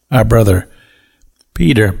Our brother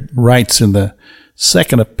Peter writes in the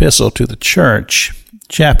second epistle to the church,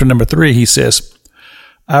 chapter number 3, he says,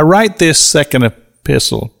 I write this second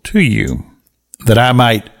epistle to you that I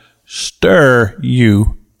might stir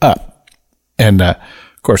you up. And, of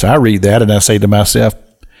course, I read that and I say to myself,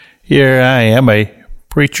 here I am, a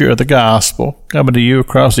preacher of the gospel, coming to you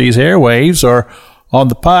across these airwaves or on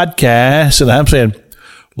the podcast, and I'm saying,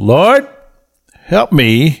 Lord, help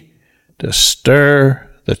me to stir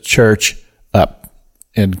the church up.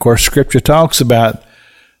 And, of course, Scripture talks about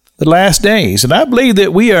the last days. And I believe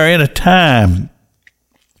that we are in a time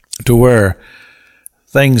to where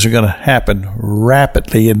things are going to happen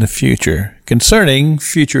rapidly in the future concerning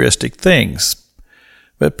futuristic things.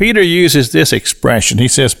 But Peter uses this expression. He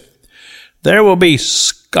says, there will be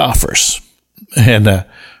scoffers. And, of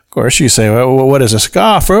course, you say, well, what is a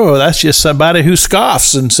scoffer? Well, that's just somebody who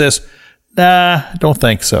scoffs and says, nah, I don't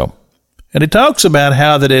think so. And he talks about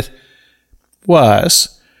how that it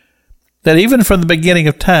was that even from the beginning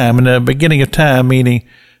of time, and the beginning of time meaning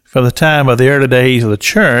from the time of the early days of the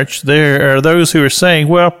church, there are those who are saying,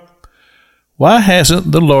 well, why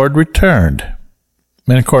hasn't the Lord returned?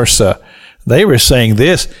 And of course, they were saying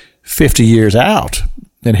this 50 years out.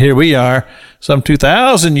 And here we are some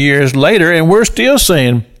 2,000 years later, and we're still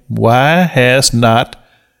saying, why has not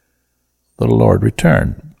the Lord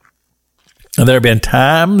returned? And there have been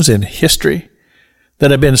times in history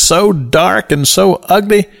that have been so dark and so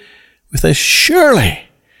ugly. We say, surely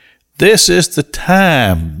this is the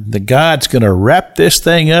time that God's going to wrap this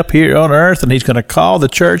thing up here on earth and he's going to call the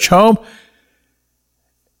church home.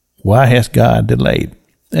 Why has God delayed?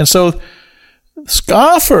 And so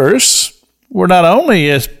scoffers were not only,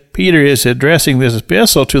 as Peter is addressing this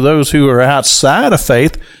epistle, to those who are outside of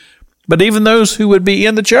faith, but even those who would be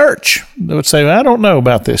in the church. They would say, I don't know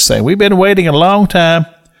about this thing. We've been waiting a long time.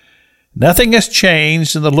 Nothing has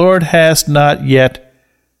changed, and the Lord has not yet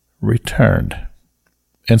returned.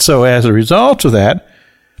 And so as a result of that,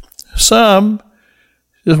 some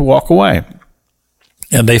just walk away.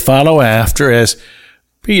 And they follow after, as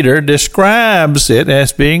Peter describes it,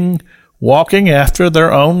 as being walking after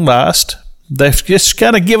their own lust. They've just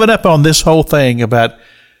kind of given up on this whole thing about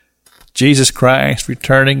Jesus Christ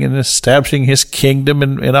returning and establishing his kingdom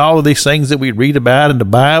and all of these things that we read about in the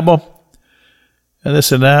Bible. And they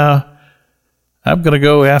said, now I'm going to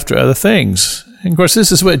go after other things. And of course,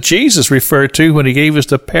 this is what Jesus referred to when he gave us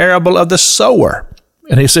the parable of the sower.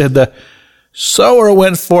 And he said, the sower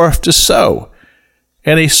went forth to sow.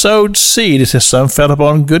 And he sowed seed. He says, some fell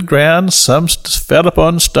upon good ground, some fell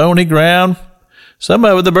upon stony ground. Some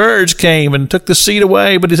of the birds came and took the seed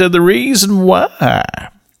away. But he said, the reason why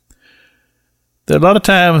that a lot of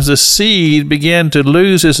times the seed began to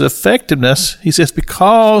lose its effectiveness, he says,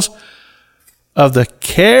 because of the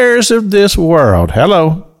cares of this world.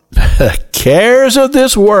 Hello. The cares of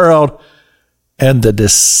this world and the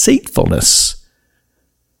deceitfulness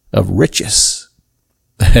of riches.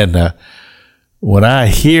 And when I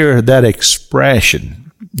hear that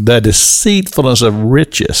expression, the deceitfulness of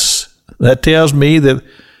riches, that tells me that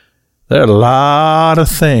there are a lot of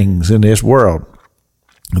things in this world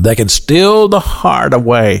that can steal the heart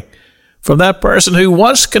away from that person who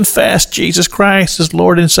once confessed Jesus Christ as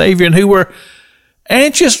Lord and Savior and who were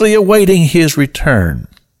anxiously awaiting his return.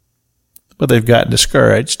 But they've gotten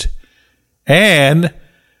discouraged and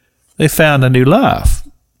they found a new love.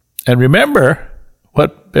 And remember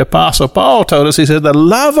what the Apostle Paul told us. He said, the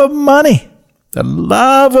love of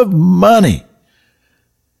money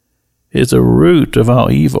is the root of all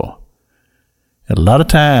evil. And a lot of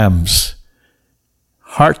times,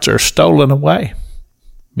 hearts are stolen away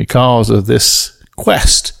because of this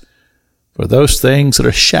quest for those things that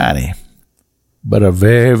are shiny, but are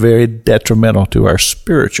very, very detrimental to our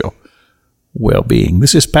spiritual well-being.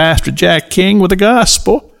 This is Pastor Jack King with the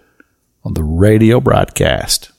gospel on the radio broadcast.